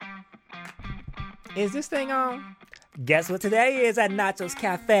Is this thing on? Guess what today is at Nacho's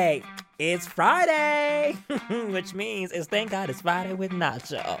Cafe? It's Friday, which means it's Thank God It's Friday with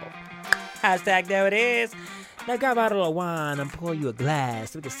Nacho. Hashtag there it is. Now grab out a little wine and pour you a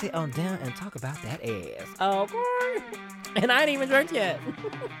glass so we can sit on down and talk about that ass. Okay. And I ain't even drunk yet.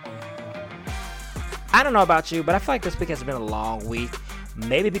 I don't know about you, but I feel like this week has been a long week.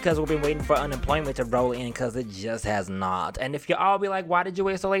 Maybe because we've been waiting for unemployment to roll in, because it just has not. And if you all be like, why did you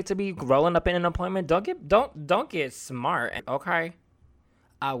wait so late to be rolling up in unemployment? Don't get smart, okay?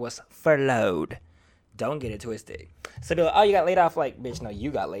 I was furloughed. Don't get it twisted. So be like, oh, you got laid off? Like, bitch, no,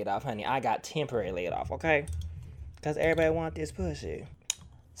 you got laid off, honey. I got temporary laid off, okay? Because everybody want this pussy.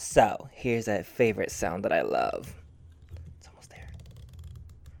 So, here's that favorite sound that I love. It's almost there.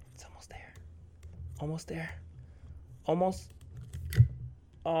 It's almost there. Almost there. Almost.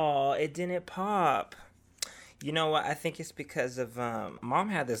 Oh, it didn't pop. You know what? I think it's because of, Mom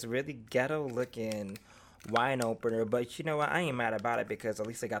had this really ghetto-looking wine opener. But you know what? I ain't mad about it because at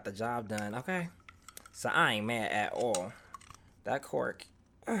least I got the job done, okay? So I ain't mad at all. That cork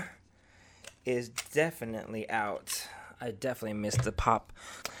is definitely out. I definitely missed the pop.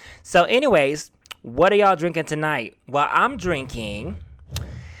 So anyways, what are y'all drinking tonight? Well, I'm drinking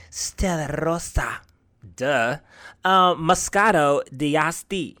Stella Rosa. Duh. Moscato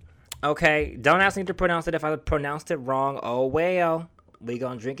d'Asti. Okay? Don't ask me to pronounce it if I pronounced it wrong. Oh, well. We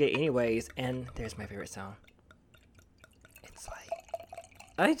gonna drink it anyways. And there's my favorite sound. It's like,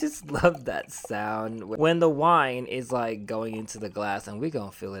 I just love that sound when the wine is like going into the glass, and we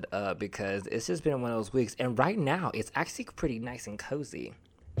gonna fill it up because it's just been one of those weeks. And right now, it's actually pretty nice and cozy.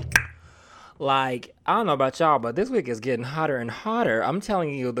 Like, I don't know about y'all, but this week is getting hotter and hotter. I'm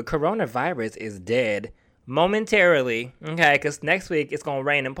telling you, the coronavirus is dead momentarily, okay? Because next week it's going to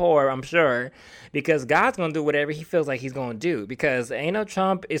rain and pour, I'm sure, because God's going to do whatever he feels like he's going to do, because ain't no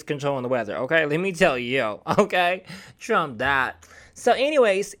Trump is controlling the weather, okay? Let me tell you, okay? Trump that. So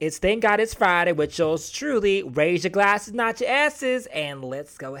anyways, it's Thank God It's Friday with yours truly. Raise your glasses, not your asses, and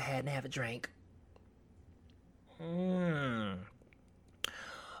let's go ahead and have a drink.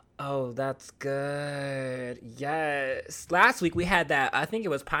 Oh, that's good. Yes. Last week we had that. I think it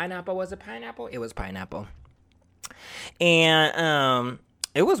was pineapple. Was it pineapple? It was pineapple. And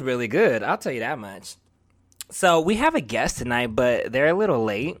it was really good. I'll tell you that much. So we have a guest tonight, but they're a little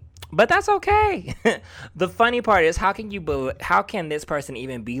late. But that's okay. The funny part is, how can this person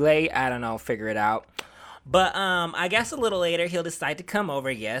even be late? I don't know. Figure it out. But I guess a little later he'll decide to come over.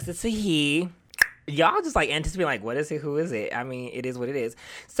 Yes, it's a he. Y'all just like anticipate, like, what is it? Who is it? I mean, it is what it is.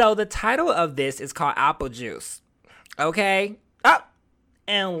 So the title of this is called Apple Juice. Okay? Oh,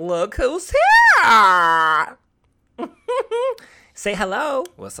 and look who's here. Say hello.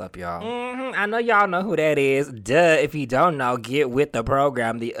 What's up, y'all? I know y'all know who that is. Duh, if you don't know, get with the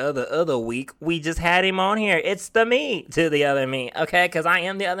program. The other week, we just had him on here. It's the me to the other me, okay? Because I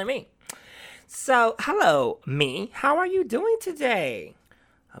am the other me. So, hello, me. How are you doing today?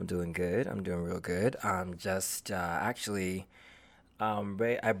 I'm doing good. I'm doing real good. I'm just actually,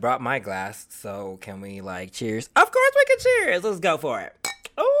 I brought my glass, so can we like cheers? Of course we can cheers. Let's go for it.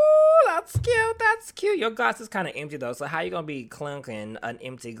 Oh, that's cute. That's cute. Your glass is kind of empty though, so how you gonna be clunking an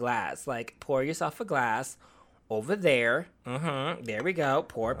empty glass? Like, pour yourself a glass over there. There we go.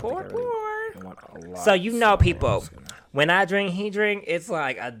 Pour. So you know, people, when I drink, he drink. It's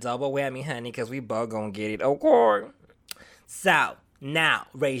like a double whammy, honey, because we both gonna get it. Okay. So. Now,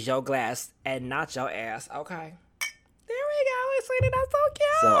 raise your glass and not your ass, okay? There we go, sweetie, that's so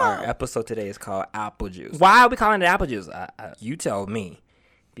cute. So our episode today is called Apple Juice. Why are we calling it Apple Juice? You tell me,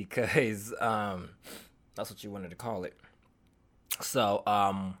 because that's what you wanted to call it. So,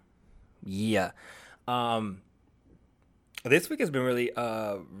 yeah. This week has been really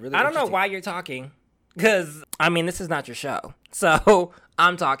I don't know why you're talking, because, I mean, this is not your show. So,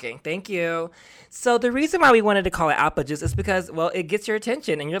 I'm talking. Thank you. So, the reason why we wanted to call it Apple Juice is because, well, it gets your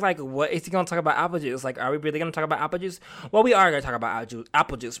attention. And you're like, what is he going to talk about Apple Juice? Like, are we really going to talk about Apple Juice? Well, we are going to talk about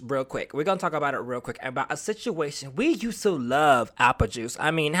Apple Juice real quick. We're going to talk about it real quick about a situation. We used to love Apple Juice.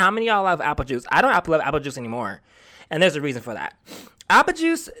 I mean, how many of y'all love Apple Juice? I don't love Apple Juice anymore. And there's a reason for that. Apple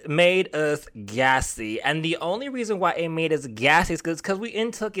Juice made us gassy, and the only reason why it made us gassy is because we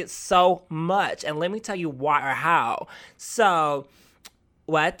intook it so much. And let me tell you why or how. So,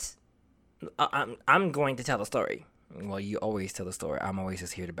 what? I'm going to tell the story. Well, you always tell the story. I'm always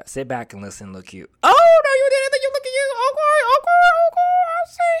just here to sit back and listen, look cute. Oh, no, you didn't. You look at you. Okay. I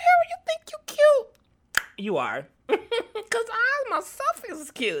see you. You think you cute. You are. Because I myself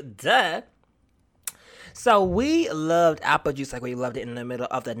is cute. Duh. So we loved apple juice like we loved it in the middle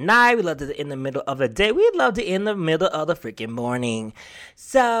of the night. We loved it in the middle of the day. We loved it in the middle of the freaking morning.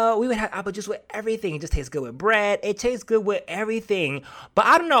 So we would have apple juice with everything. It just tastes good with bread. It tastes good with everything. But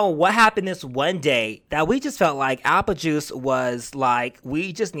I don't know what happened this one day that we just felt like apple juice was like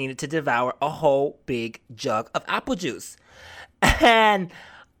we just needed to devour a whole big jug of apple juice. And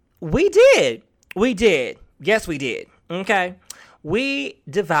we did. We did. Yes, we did. Okay. We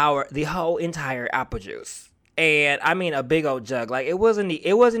devoured the whole entire apple juice. And I mean a big old jug. Like it wasn't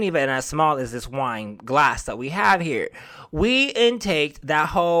even as small as this wine glass that we have here. We intaked that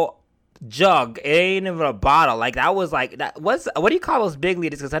whole jug. It ain't even a bottle. Like that was like that. What do you call those big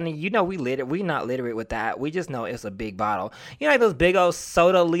liters? Because I mean, we not literate with that. We just know it's a big bottle. You know, like those big old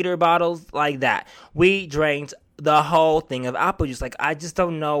soda liter bottles like that. We drank the whole thing of apple juice. Like I just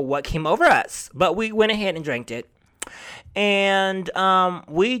don't know what came over us, but we went ahead and drank it. And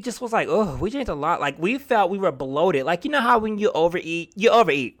we just was like, oh, we drank a lot. Like we felt we were bloated. Like you know how when you overeat. You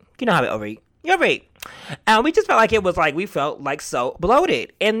know how we overeat. You overeat. And we just felt like it was like we felt like so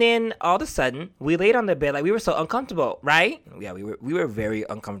bloated. And then all of a sudden we laid on the bed like we were so uncomfortable, right? Yeah, we were very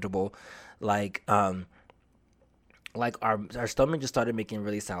uncomfortable. Like our stomach just started making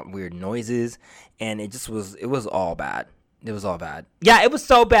really weird noises, and it was all bad. It was all bad. Yeah, it was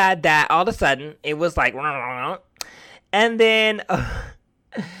so bad that all of a sudden it was like. And then,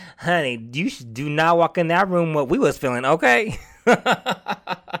 honey, you do not walk in that room what we was feeling, okay?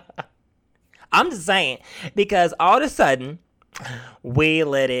 I'm just saying, because all of a sudden, we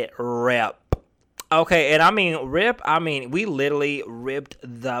let it rip. Okay, and I mean rip, we literally ripped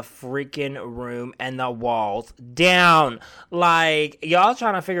the freaking room and the walls down. Like, y'all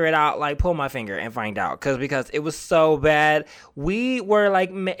trying to figure it out, like, pull my finger and find out. Because it was so bad. We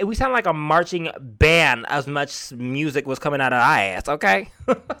sounded like a marching band as much music was coming out of our ass, okay?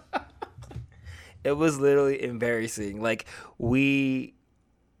 It was literally embarrassing. Like,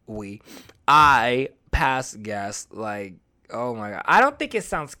 I passed gas, like, oh my God. I don't think it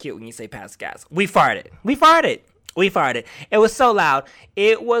sounds cute when you say pass gas. We farted. It was so loud.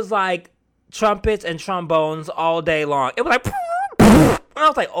 It was like trumpets and trombones all day long. It was like, and I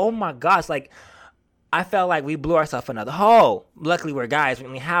was like, oh my gosh. Like, I felt like we blew ourselves another hole. Luckily, we're guys. We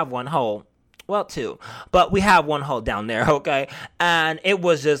only have one hole. Well, two. But we have one hole down there, okay? And it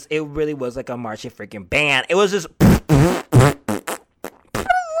really was like a marching freaking band. It was just,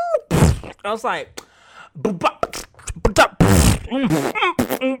 I was like,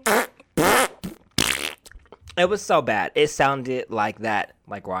 it was so bad. It sounded like that.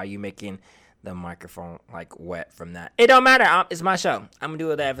 Like, why are you making the microphone like wet from that? It don't matter. It's my show. I'm gonna do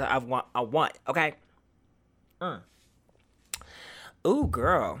whatever I want. Okay. Ooh,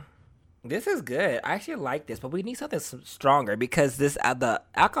 girl, this is good. I actually like this, but we need something stronger because the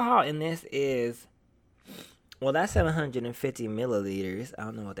alcohol in this is, well, that's 750 milliliters. I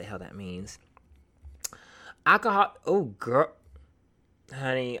don't know what the hell that means. Alcohol. Oh, girl.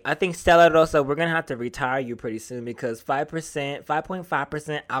 Honey, I think Stella Rosa, we're going to have to retire you pretty soon because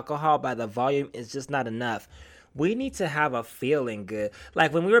 5.5% alcohol by the volume is just not enough. We need to have a feeling good.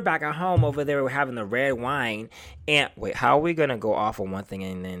 Like when we were back at home over there, we were having the red wine. And wait, how are we going to go off on one thing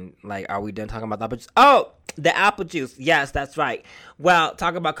and then, like, are we done talking about the apple juice? Oh, the apple juice. Yes, that's right. Well,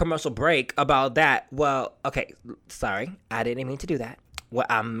 talk about commercial break about that. Well, okay, sorry. I didn't mean to do that. What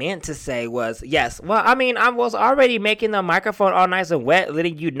I meant to say was, yes. Well, I mean, I was already making the microphone all nice and wet,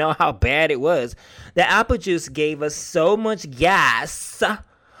 letting you know how bad it was. The apple juice gave us so much gas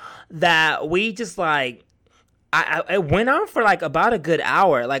that we just like, it went on for like about a good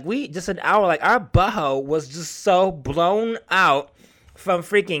hour. Like an hour, like our butthole was just so blown out from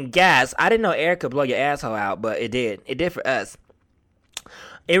freaking gas. I didn't know air could blow your asshole out, but it did. It did for us.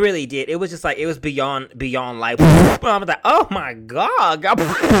 It really did. It was just like, it was beyond life. I was like, oh my God.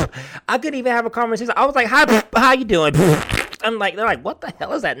 I couldn't even have a conversation. I was like, how you doing? I'm like, they're like, what the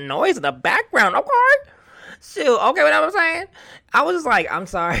hell is that noise in the background? Okay. Shoot. Okay, what I'm saying? I was just like, I'm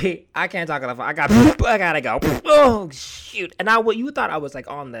sorry. I can't talk on the phone. I gotta go. Oh, shoot. And you thought I was like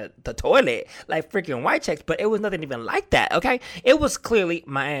on the toilet, like freaking white checks, but it was nothing even like that, okay? It was clearly,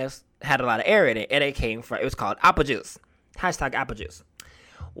 my ass had a lot of air in it, and it was called apple juice. # apple juice.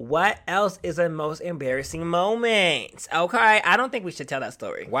 What else is a most embarrassing moment? Okay, I don't think we should tell that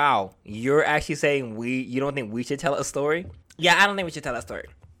story. Wow, you're actually saying you don't think we should tell a story? Yeah, I don't think we should tell that story.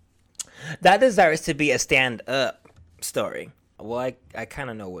 That deserves to be a stand-up story. Well, I kind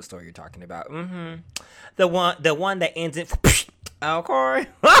of know what story you're talking about. The one that ends in okay.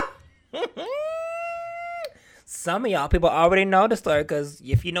 Some of y'all people already know the story because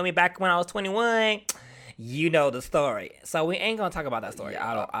if you know me back when I was 21. You know the story. So we ain't going to talk about that story.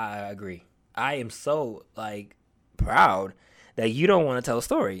 I agree. I am so like proud that you don't want to tell a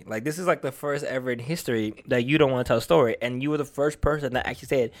story. Like this is like the first ever in history that you don't want to tell a story, and you were the first person that actually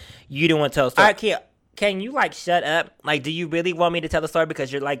said you didn't want to tell a story. All right, Kia, can you like shut up? Like, do you really want me to tell the story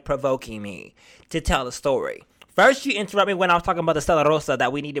because you're like provoking me to tell the story? First, you interrupt me when I was talking about the Stella Rosa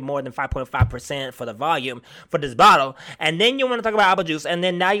that we needed more than 5.5% for the volume for this bottle, and then you want to talk about apple juice, and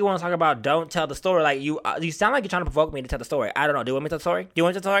then now you want to talk about don't tell the story. Like you sound like you're trying to provoke me to tell the story. I don't know. Do you want me to tell the story? Do you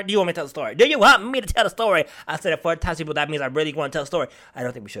want me to tell the story? Do you want me to tell the story? Do you want me to tell the story? I said it 4 times, people. That means I really want to tell the story. I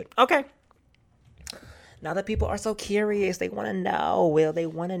don't think we should. Okay. Now that people are so curious, they want to know. Will they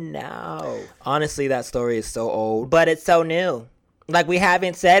want to know? Honestly, that story is so old, but it's so new. Like we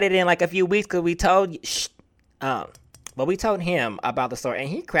haven't said it in like a few weeks because we told you. But we told him about the story and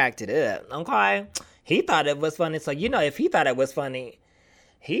he cracked it up. Okay, he thought it was funny. So if he thought it was funny,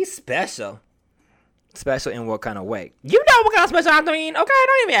 he's special. Special in what kind of way? You know what kind of special I mean. Okay,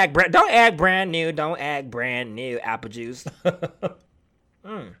 don't even act. Don't act brand new. Don't act brand new. Apple juice.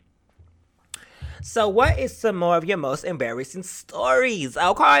 So what is some more of your most embarrassing stories?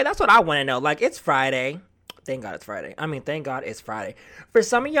 Okay, that's what I want to know. Like, it's Friday. Thank God it's Friday. Thank God it's Friday. For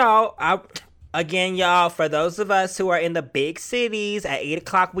some of y'all, again, y'all, for those of us who are in the big cities, at 8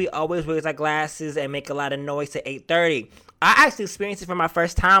 o'clock, we always raise our glasses and make a lot of noise at 8:30. I actually experienced it for my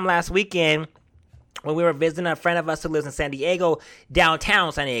first time last weekend when we were visiting a friend of us who lives in San Diego,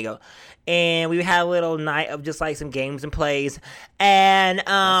 downtown San Diego. And we had a little night of just like some games and plays. And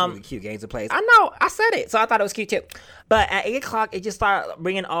that's really cute, games and plays. I know, I said it, so I thought it was cute too. But at 8 o'clock, it just started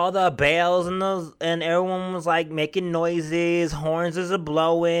ringing all the bells and everyone was like making noises, horns is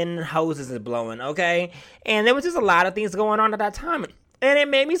blowing, hoses is blowing, okay? And there was just a lot of things going on at that time. And it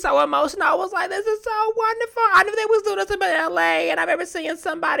made me so emotional. I was like, this is so wonderful. I knew they was doing this in LA, and I remember seeing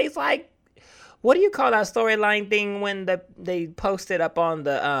somebody's like, what do you call that storyline thing when they posted up on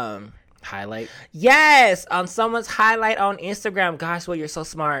the highlight? Yes, on someone's highlight on Instagram. Gosh, well, you're so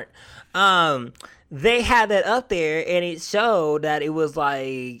smart. They had that up there, and it showed that it was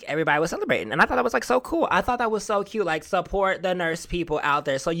like everybody was celebrating, and I thought that was like so cool. I thought that was so cute. Like, support the nurse people out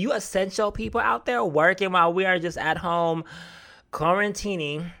there. So you essential people out there working while we are just at home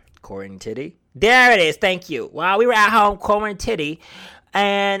quarantining. There it is. Thank you. While we were at home quarantining.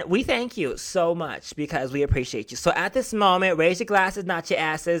 And we thank you so much because we appreciate you. So at this moment, raise your glasses, not your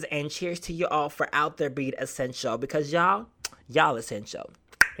asses, and cheers to you all for out there being essential because y'all essential.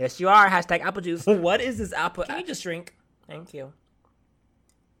 Yes, you are. Hashtag apple juice. What is this apple? Can you just drink? Thank you.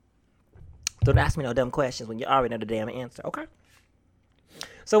 Don't ask me no dumb questions when you already know the damn answer, okay?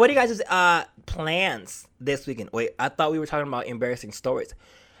 So what are you guys' plans this weekend? Wait, I thought we were talking about embarrassing stories.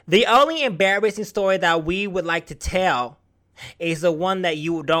 The only embarrassing story that we would like to tell is the one that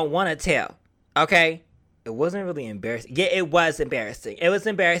you don't want to tell, okay? It wasn't really embarrassing. Yeah, it was embarrassing. It was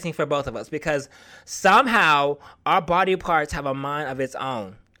embarrassing for both of us because somehow our body parts have a mind of its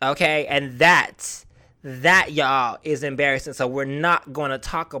own, okay? And that, y'all, is embarrassing. So we're not going to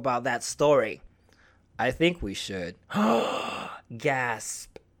talk about that story. I think we should.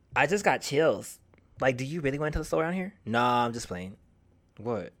 Gasp. I just got chills. Like, do you really want to tell the story on here? No, I'm just playing.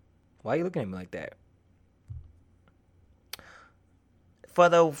 What? Why are you looking at me like that? For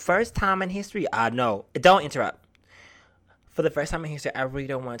the first time in history, I know. Don't interrupt. For the first time in history, I really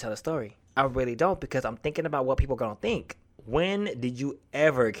don't want to tell a story. I really don't because I'm thinking about what people are going to think. When did you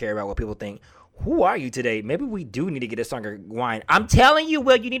ever care about what people think? Who are you today? Maybe we do need to get a stronger wine. I'm telling you,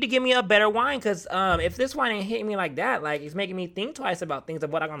 Will, you need to give me a better wine because if this wine ain't hitting me like that, like it's making me think twice about things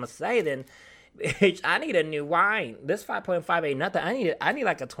of what I'm going to say, then bitch, I need a new wine. This 5.5 ain't nothing. I need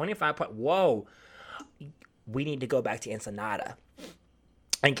like a 25 point. Whoa. We need to go back to Ensenada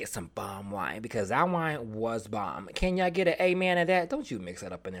and get some bomb wine because that wine was bomb. Can y'all get an amen to that? Don't you mix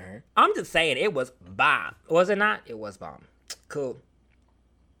it up in there. I'm just saying it was bomb. Was it not? It was bomb. Cool.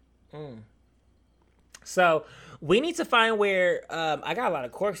 So we need to find where I got a lot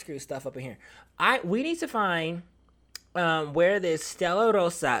of corkscrew stuff up in here. We need to find where this Stella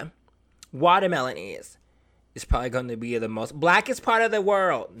Rosa watermelon is. It's probably going to be the most blackest part of the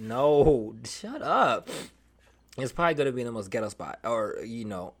world. No, shut up. It's probably going to be the most ghetto spot. Or,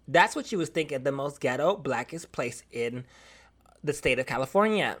 that's what she was thinking. The most ghetto, blackest place in the state of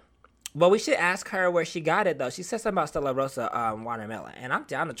California. Well, we should ask her where she got it, though. She said something about Stella Rosa watermelon. And I'm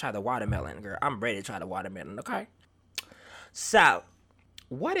down to try the watermelon, girl. I'm ready to try the watermelon, okay? So,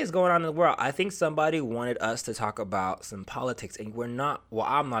 what is going on in the world? I think somebody wanted us to talk about some politics. And we're not,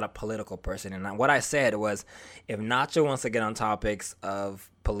 I'm not a political person. And what I said was, if Nacho wants to get on topics of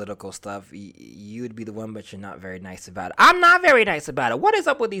political stuff, you'd be the one, but you're not very nice about it. I'm not very nice about it. What is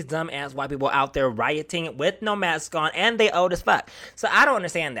up with these dumb ass white people out there rioting with no mask on, and they old as fuck? So I don't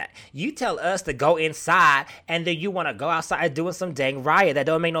understand that. You tell us to go inside, and then you want to go outside doing some dang riot. That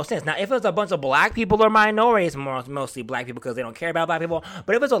don't make no sense. Now, if it's a bunch of black people or minorities, mostly black people because they don't care about black people,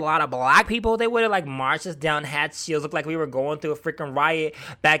 but if it's a lot of black people, they would have like marched us down, had shields, looked like we were going through a freaking riot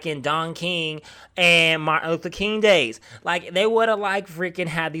back in Don King and Martin Luther King days. Like, they would have like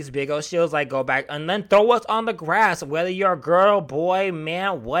freaking had these big old shields, like go back and then throw us on the grass, whether you're a girl, boy,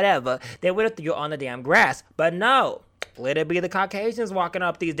 man, whatever. They would have threw you on the damn grass. But no, let it be the Caucasians walking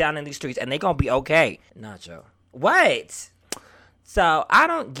up down in these streets, and they gonna be okay. Nacho, what? So I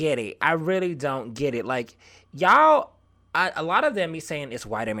don't get it. I really don't get it. Like, y'all, a lot of them be saying it's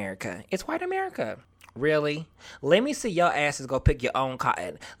white America. It's white America. Really? Let me see your asses go pick your own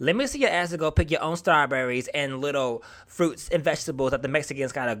cotton. Let me see your asses go pick your own strawberries and little fruits and vegetables that the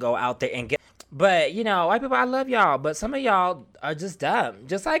Mexicans gotta go out there and get. But, you know, white people, I love y'all, but some of y'all are just dumb.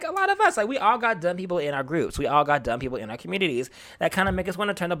 Just like a lot of us. Like, we all got dumb people in our groups. We all got dumb people in our communities that kind of make us want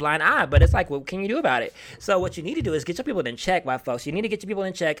to turn a blind eye. But it's like, what can you do about it? So what you need to do is get your people in check, white folks. You need to get your people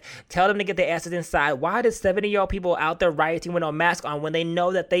in check. Tell them to get their asses inside. Why does 70-year-old people out there rioting with no mask on when they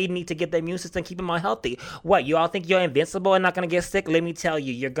know that they need to get their immune system, keep them all healthy? What, you all think you're invincible and not going to get sick? Let me tell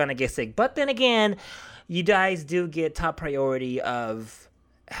you, you're going to get sick. But then again, you guys do get top priority of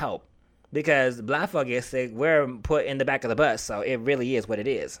help. Because black folk get sick, we're put in the back of the bus. So it really is what it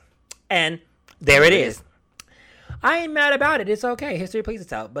is. And there it is. I ain't mad about it. It's okay. History please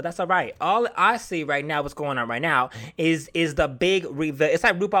itself. But that's all right. All I see right now, what's going on right now, is the big reveal. It's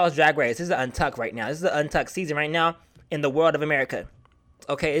like RuPaul's Drag Race. This is Untucked right now. This is the Untucked season right now in the world of America.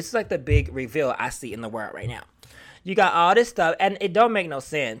 Okay, it's like the big reveal I see in the world right now. You got all this stuff, and it don't make no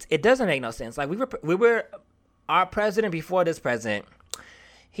sense. It doesn't make no sense. Like, we were our president before this president.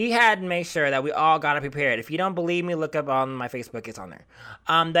 He had to make sure that we all got prepared. If you don't believe me, look up on my Facebook. It's on there.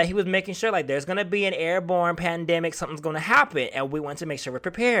 That he was making sure, like, there's going to be an airborne pandemic. Something's going to happen. And we want to make sure we're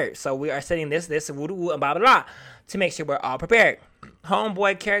prepared. So we are setting this, and blah, blah, blah, to make sure we're all prepared.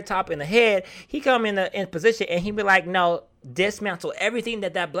 Homeboy, Carrot Top in the head, he come in position, and he be like, no, dismantle everything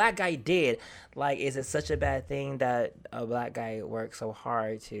that black guy did. Like, is it such a bad thing that a black guy worked so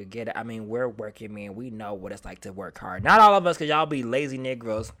hard to get it? I mean, we're working men. We know what it's like to work hard. Not all of us, because y'all be lazy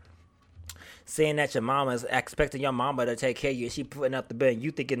Negroes. Saying that your mama's expecting your mama to take care of you, and she putting up the bill, and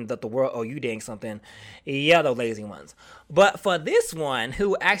you thinking that the world owe you dang something. Yeah, the lazy ones. But for this one,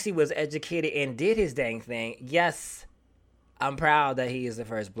 who actually was educated and did his dang thing, yes, I'm proud that he is the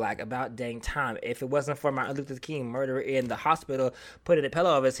first black. About dang time. If it wasn't for Martin Luther King murderer in the hospital, putting a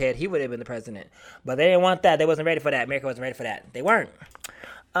pillow over his head, he would have been the president. But they didn't want that. They wasn't ready for that. America wasn't ready for that. They weren't.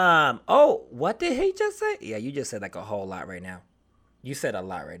 Oh, what did he just say? Yeah, you just said like a whole lot right now. You said a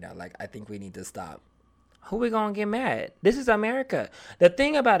lot right now. Like, I think we need to stop. Who we gonna get mad? This is America. The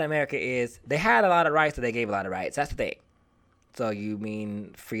thing about America is they had a lot of rights, so they gave a lot of rights. That's the thing. So you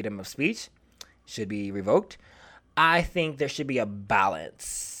mean freedom of speech should be revoked? I think there should be a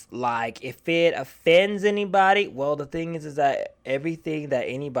balance. Like, if it offends anybody, well, the thing is that everything that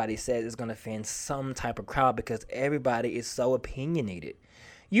anybody says is going to offend some type of crowd because everybody is so opinionated.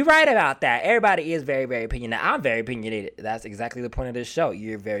 You're right about that. Everybody is very, very opinionated. I'm very opinionated. That's exactly the point of this show.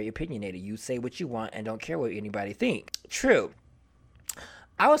 You're very opinionated. You say what you want and don't care what anybody think. True.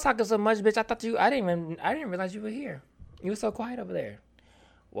 I was talking so much, bitch. I didn't realize you were here. You were so quiet over there.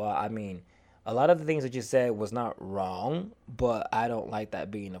 Well, I mean, a lot of the things that you said was not wrong, but I don't like that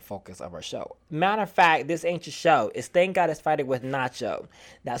being the focus of our show. Matter of fact, this ain't your show. It's Thank God It's Friday with Nacho.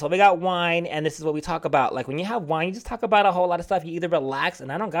 That's why we got wine, and this is what we talk about. Like, when you have wine, you just talk about a whole lot of stuff. You either relax,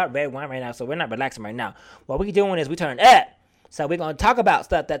 and I don't got red wine right now, so we're not relaxing right now. What we doing is we turn up. So we're going to talk about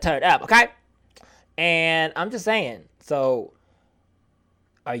stuff that turned up, okay? And I'm just saying, so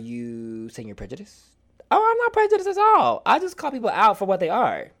are you saying you're prejudiced? Oh, I'm not prejudiced at all. I just call people out for what they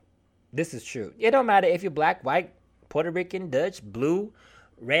are. This is true. It don't matter if you're black, white, Puerto Rican, Dutch, blue,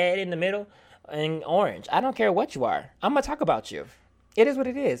 red in the middle, and orange. I don't care what you are. I'm going to talk about you. It is what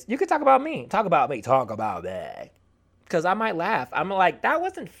it is. You can talk about me. Talk about me. Talk about that. Because I might laugh. I'm like, that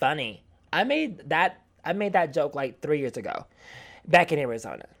wasn't funny. I made that joke like 3 years ago. Back in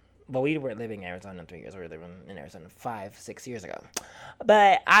Arizona. Well, we weren't living in Arizona in 3 years. We were living in Arizona 5-6 years ago.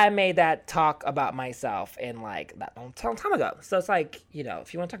 But I made that talk about myself in like that long time ago. So it's like, you know,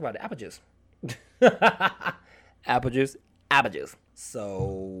 if you want to talk about it, apple juice. Apple juice.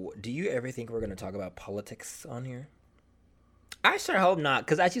 So do you ever think we're going to talk about politics on here? I sure hope not.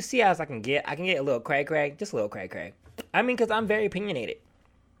 Because as you see as I can get a little cray-cray. Just a little cray-cray. I mean, because I'm very opinionated.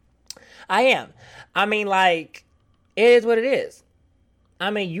 I am. I mean, like, it is what it is. I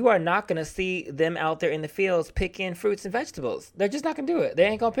mean, you are not gonna see them out there in the fields picking fruits and vegetables. They're just not gonna do it. They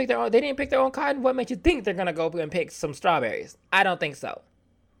ain't gonna pick their own. They didn't pick their own cotton. What makes you think they're gonna go and pick some strawberries? I don't think so.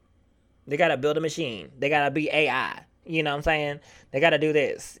 They gotta build a machine. They gotta be AI. You know what I'm saying? They gotta do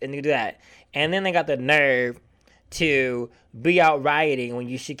this and do that, and then they got the nerve to be out rioting when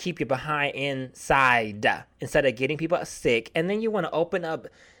you should keep your behind inside instead of getting people sick. And then you want to open up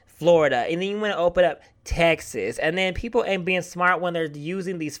Florida, and then you want to open up Texas, and then people ain't being smart when they're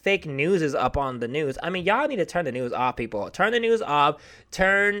using these fake newses up on the news. I mean, y'all need to turn the news off, people. Turn the news off.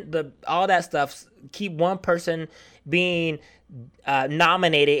 Turn all that stuff. Keep one person being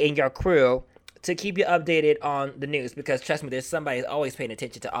nominated in your crew to keep you updated on the news, because trust me, there's somebody always paying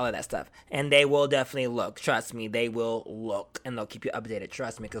attention to all of that stuff, and they will definitely look. Trust me, they will look, and they'll keep you updated.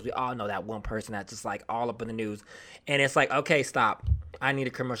 Trust me, because we all know that one person that's just like all up in the news, and it's like, okay, stop. I need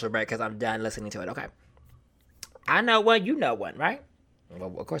a commercial break because I'm done listening to it. Okay, I know one, you know one, right?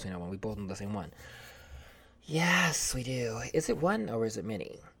 Well, of course we know one. We both know the same one. Yes, we do. Is it one or is it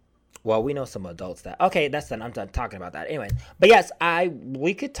many? Well, we know some adults that... Okay, that's done. I'm done talking about that. Anyway. But yes,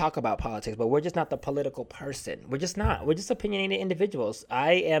 we could talk about politics, but we're just not the political person. We're just not. We're just opinionated individuals.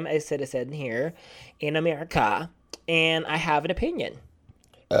 I am a citizen here in America, and I have an opinion.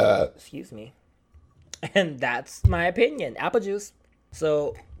 Excuse me. And that's my opinion. Apple juice.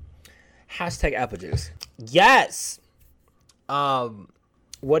 So, hashtag apple juice. Yes! What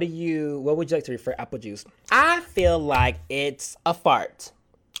would you like to refer apple juice? I feel like it's a fart.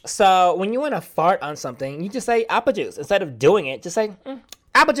 So when you want to fart on something, you just say apple juice. Instead of doing it, just say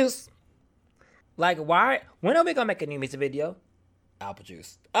apple juice. Like, why? When are we going to make a new music video? Apple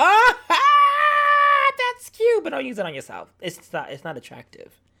juice. Ah, that's cute, but don't use it on yourself. It's not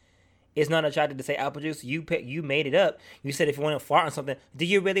attractive. It's not attractive to say apple juice. You made it up. You said if you want to fart on something, do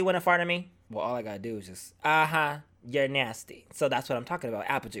you really want to fart on me? Well, all I got to do is just, you're nasty. So that's what I'm talking about,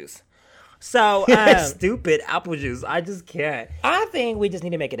 apple juice. So, stupid apple juice. I just can't. I think we just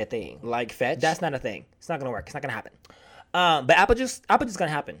need to make it a thing. Like fetch? That's not a thing. It's not going to work. It's not going to happen. But apple juice going to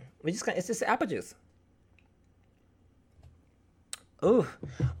happen. It's just apple juice. Ooh,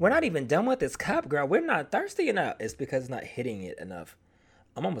 we're not even done with this cup, girl. We're not thirsty enough. It's because it's not hitting it enough.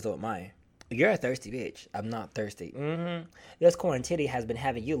 I'm almost done with mine. You're a thirsty bitch. I'm not thirsty. This corn titty has been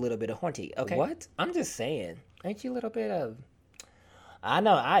having you a little bit of horny. Okay. What? I'm just saying. Ain't you a little bit of... I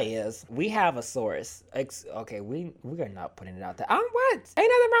know I is. We have a source. Okay, we are not putting it out there. What? Ain't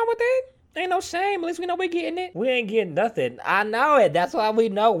nothing wrong with it. Ain't no shame. At least we know we're getting it. We ain't getting nothing. I know it. That's why we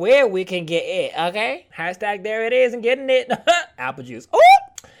know where we can get it. Okay? Hashtag there it is and getting it. Apple juice.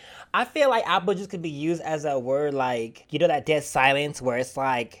 Ooh! I feel like apple juice could be used as a word like, you know, that dead silence where it's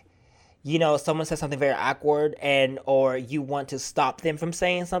like, you know, someone says something very awkward or you want to stop them from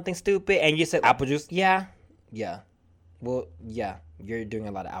saying something stupid and you say apple juice. Yeah. Well, yeah. You're doing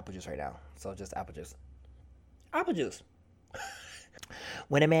a lot of apple juice right now. So just apple juice. Apple juice.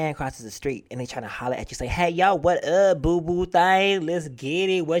 When a man crosses the street and they trying to holler at you, say, hey, yo, what up, boo-boo thing? Let's get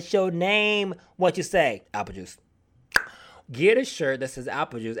it. What's your name? What you say? Apple juice. Get a shirt that says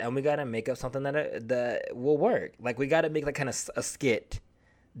apple juice, and we got to make up something that will work. Like, we got to make like kind of a skit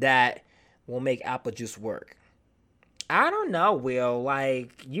that will make apple juice work. I don't know, Will.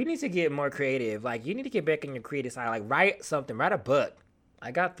 Like, you need to get more creative. Like, you need to get back in your creative side. Like, write something. Write a book.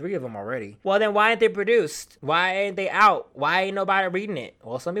 I got 3 of them already. Well, then why ain't they produced? Why ain't they out? Why ain't nobody reading it?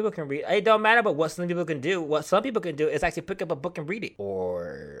 Well, some people can read. It don't matter, but what some people can do. What some people can do is actually pick up a book and read it.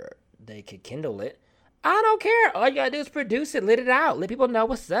 Or they could Kindle it. I don't care. All you gotta do is produce it. Let it out. Let people know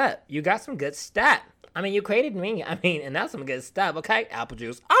what's up. You got some good stuff. I mean, you created me. And that's some good stuff, okay? Apple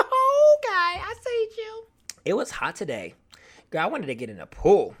juice. Oh, okay. I see you. It was hot today. Girl, I wanted to get in a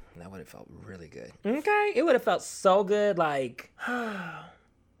pool. That would have felt really good. Okay? It would have felt so good. Like, I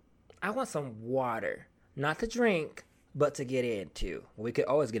want some water. Not to drink, but to get into. We could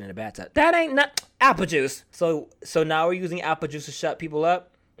always get in a bathtub. That ain't not apple juice. So now we're using apple juice to shut people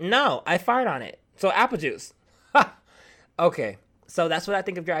up? No, I fired on it. So apple juice. Okay. So that's what I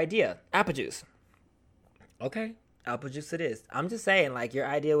think of your idea. Apple juice. Okay. Apple juice it is. I'm just saying, like, your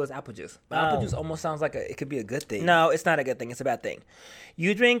idea was apple juice. But apple juice almost sounds like it could be a good thing. No, it's not a good thing. It's a bad thing.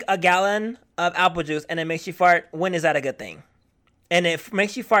 You drink a gallon of apple juice and it makes you fart. When is that a good thing? And it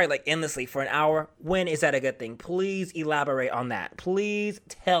makes you fart, like, endlessly for an hour. When is that a good thing? Please elaborate on that. Please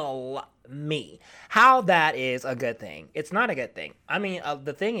tell me how that is a good thing. It's not a good thing. I mean,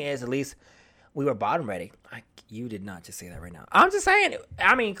 the thing is, at least we were bottom ready. You did not just say that right now. I'm just saying.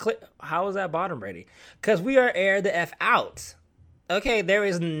 I mean, how is that bottom ready? Because we are air the F out. Okay, there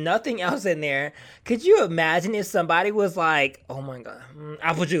is nothing else in there. Could you imagine if somebody was like, oh my God,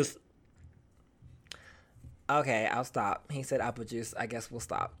 apple juice. Okay, I'll stop. He said apple juice. I guess we'll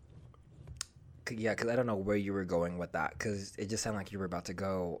stop. Yeah, because I don't know where you were going with that, because it just sounded like you were about to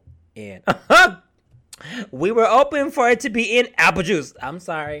go in. We were open for it to be in apple juice. I'm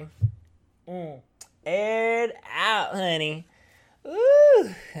sorry. Air it out, honey.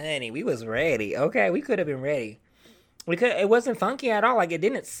 Ooh, honey, we was ready. Okay, we could have been ready. It wasn't funky at all. Like, it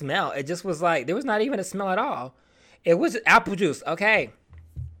didn't smell. It just was like, there was not even a smell at all. It was apple juice. Okay.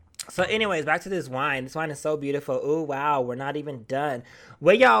 So anyways, back to this wine. This wine is so beautiful. Ooh, wow. We're not even done.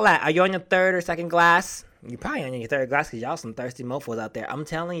 Where y'all at? Are you on your third or second glass? You're probably on your third glass because y'all some thirsty mofos out there. I'm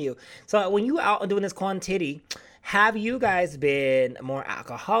telling you. So when you out doing this quantity, have you guys been more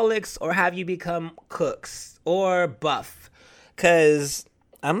alcoholics or have you become cooks or buff? Because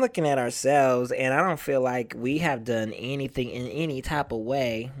I'm looking at ourselves and I don't feel like we have done anything in any type of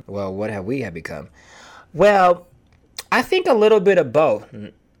way. Well, what have we become? Well, I think a little bit of both.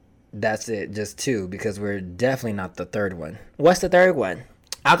 That's it, just two, because we're definitely not the third one. What's the third one?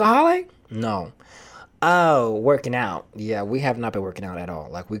 Alcoholic? No. Oh, working out. Yeah, we have not been working out at all.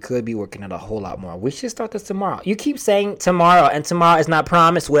 Like, we could be working out a whole lot more. We should start this tomorrow. You keep saying tomorrow, and tomorrow is not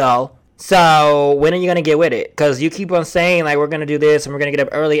promised, Will. So, when are you going to get with it? Because you keep on saying, like, we're going to do this, and we're going to get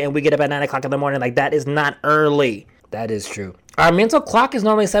up early, and we get up at 9 o'clock in the morning. Like, that is not early. That is true. Our mental clock is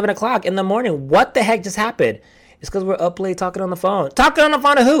normally 7 o'clock in the morning. What the heck just happened? It's because we're up late talking on the phone. Talking on the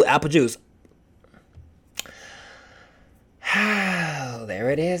phone to who? Apple juice.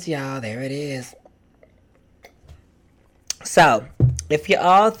 There it is, y'all. There it is. So, if you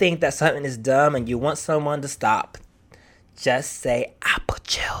all think that something is dumb and you want someone to stop, just say apple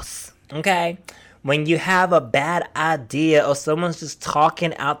juice. Okay? When you have a bad idea or someone's just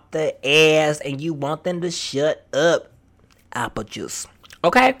talking out their ass and you want them to shut up, apple juice.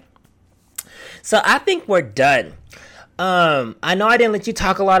 Okay? So I think we're done. I know I didn't let you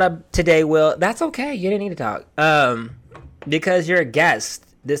talk a lot of today, Will. That's okay. You didn't need to talk. Because you're a guest.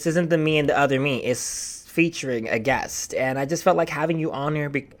 This isn't the me and the other me. It's featuring a guest. And I just felt like having you on here.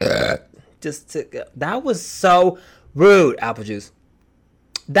 That was so rude, apple juice.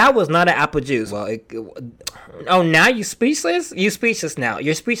 That was not an apple juice. Well, oh, now you speechless? You speechless now.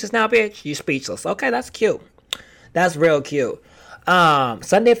 You're speechless now, bitch? You speechless. Okay, that's cute. That's real cute.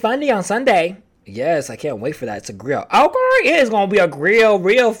 Sunday Funday on Sunday. Yes, I can't wait for that. It's a grill. Okay, it is going to be a grill,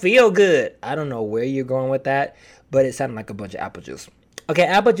 real feel good. I don't know where you're going with that, but it sounded like a bunch of apple juice. Okay,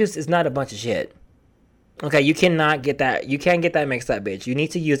 apple juice is not a bunch of shit. Okay, you cannot get that. You can't get that mixed up, bitch. You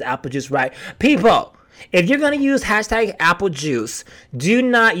need to use apple juice right. People, if you're going to use hashtag apple juice, do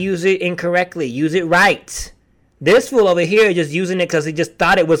not use it incorrectly. Use it right. This fool over here just using it because he just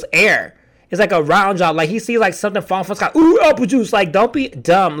thought it was air. It's like a round job. Like, he sees, like, something falling from the sky. Ooh, apple juice. Like, don't be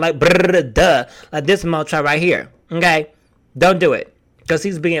dumb. Like, duh. Like this Mocha right here. Okay? Don't do it. Because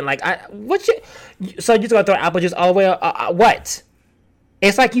he's being like, so you're just going to throw apple juice all the way up? What?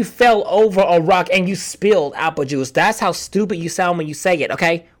 It's like you fell over a rock and you spilled apple juice. That's how stupid you sound when you say it,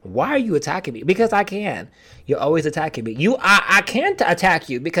 okay? Why are you attacking me? Because I can. You're always attacking me. I can't attack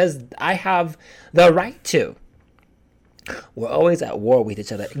you because I have the right to. We're always at war with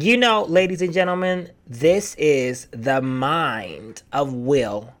each other. You know, ladies and gentlemen, this is the mind of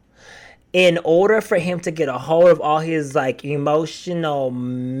Will. In order for him to get a hold of all his, like, emotional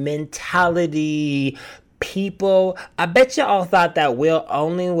mentality, people, I bet you all thought that Will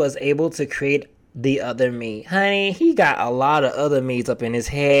only was able to create the other me. Honey, he got a lot of other me's up in his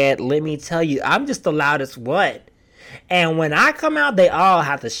head. Let me tell you, I'm just the loudest one. And when I come out, they all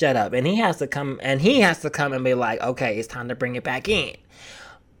have to shut up. And he has to come and be like, okay, it's time to bring it back in.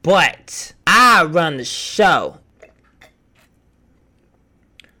 But I run the show.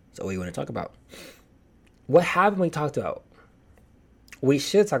 So what do you want to talk about? What haven't we talked about? We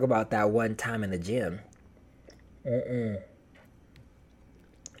should talk about that one time in the gym.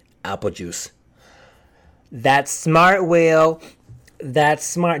 Apple juice. That's smart, Will. That's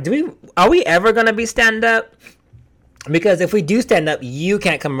smart. Are we ever going to be stand up? Because if we do stand up, you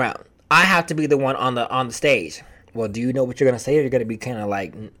can't come around. I have to be the one on the stage. Well, do you know what you're gonna say, or you're gonna be kind of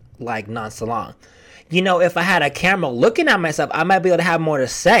like nonchalant? You know, if I had a camera looking at myself, I might be able to have more to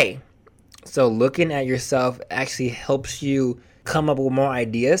say. So looking at yourself actually helps you come up with more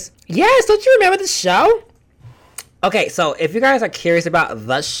ideas. Yes, don't you remember the show? Okay, so if you guys are curious about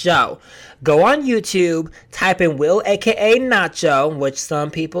the show, go on YouTube, type in Will, aka Nacho, which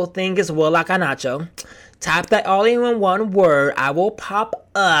some people think is Will like a Nacho. Type that all in one word. I will pop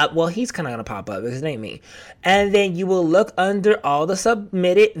up. Well, he's kind of going to pop up because it ain't me. And then you will look under all the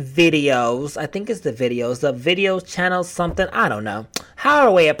submitted videos. I think it's the videos channel something. I don't know.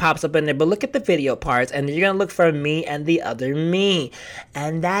 However way it pops up in there. But look at the video parts. And you're going to look for me and the other me.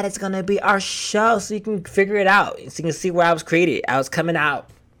 And that is going to be our show. So you can figure it out. So you can see where I was created. I was coming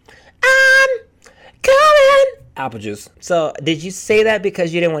out. I'm coming. Apple juice. So, did you say that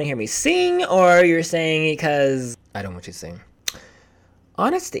because you didn't want to hear me sing, or you're saying it because I don't want you to sing?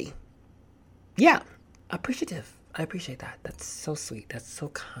 Honesty. Yeah. Appreciative. I appreciate that. That's so sweet. That's so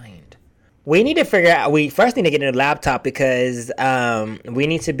kind. We need to figure out, we first need to get a laptop because we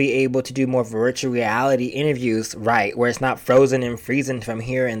need to be able to do more virtual reality interviews, right? Where it's not frozen and freezing from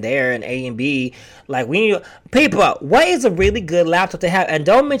here and there and A and B. Like, we need, people, what is a really good laptop to have? And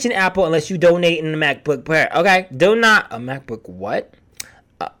don't mention Apple unless you donate in the MacBook Pro, okay? Do not, a MacBook what?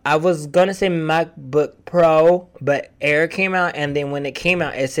 I was going to say MacBook Pro, but Air came out, and then when it came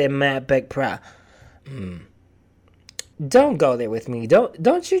out, it said MacBook Pro. Don't go there with me. Don't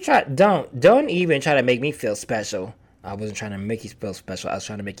even try to make me feel special. I wasn't trying to make you feel special. I was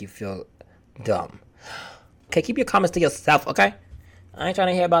trying to make you feel dumb. Okay, keep your comments to yourself, okay? I ain't trying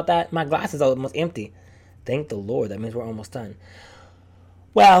to hear about that. My glass is almost empty. Thank the Lord. That means we're almost done.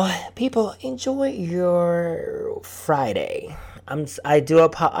 Well, people, enjoy your Friday. I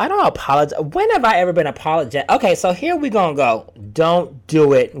don't apologize. When have I ever been apologetic? Okay, so here we gonna go. Don't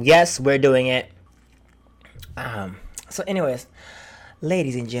do it. Yes, we're doing it. So anyways,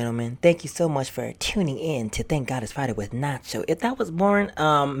 ladies and gentlemen, thank you so much for tuning in to Thank God It's Friday with Nacho. If that was boring,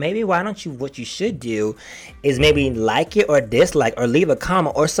 maybe what you should do is maybe like it or dislike or leave a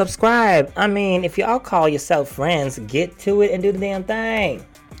comment or subscribe. I mean, if y'all call yourself friends, get to it and do the damn thing.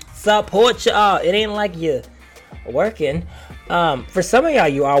 Support y'all. It ain't like you working. For some of y'all,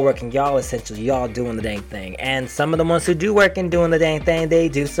 you are working. Y'all essential. Y'all doing the dang thing. And some of the ones who do work and doing the dang thing, they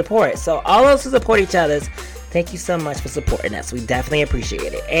do support. So all those who support each other's, thank you so much for supporting us. We definitely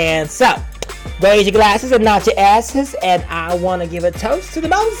appreciate it. And so, raise your glasses and not your asses. And I want to give a toast to the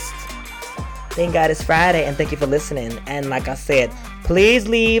most. Thank God it's Friday, and thank you for listening. And like I said, please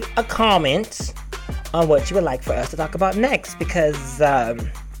leave a comment on what you would like for us to talk about next, because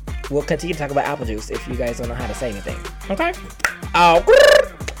we'll continue to talk about apple juice if you guys don't know how to say anything. Okay? Oh.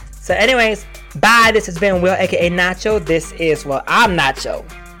 So anyways, bye. This has been Will, aka Nacho. I'm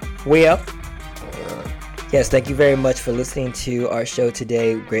Nacho. Will. Yes, thank you very much for listening to our show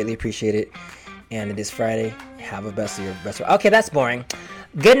today. Greatly appreciate it. And it is Friday. Have a best of your best. Okay, that's boring.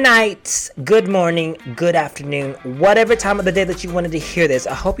 Good night, good morning, good afternoon, whatever time of the day that you wanted to hear this.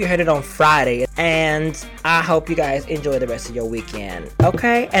 I hope you heard it on Friday. And I hope you guys enjoy the rest of your weekend.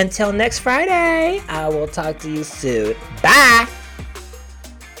 Okay, until next Friday, I will talk to you soon. Bye.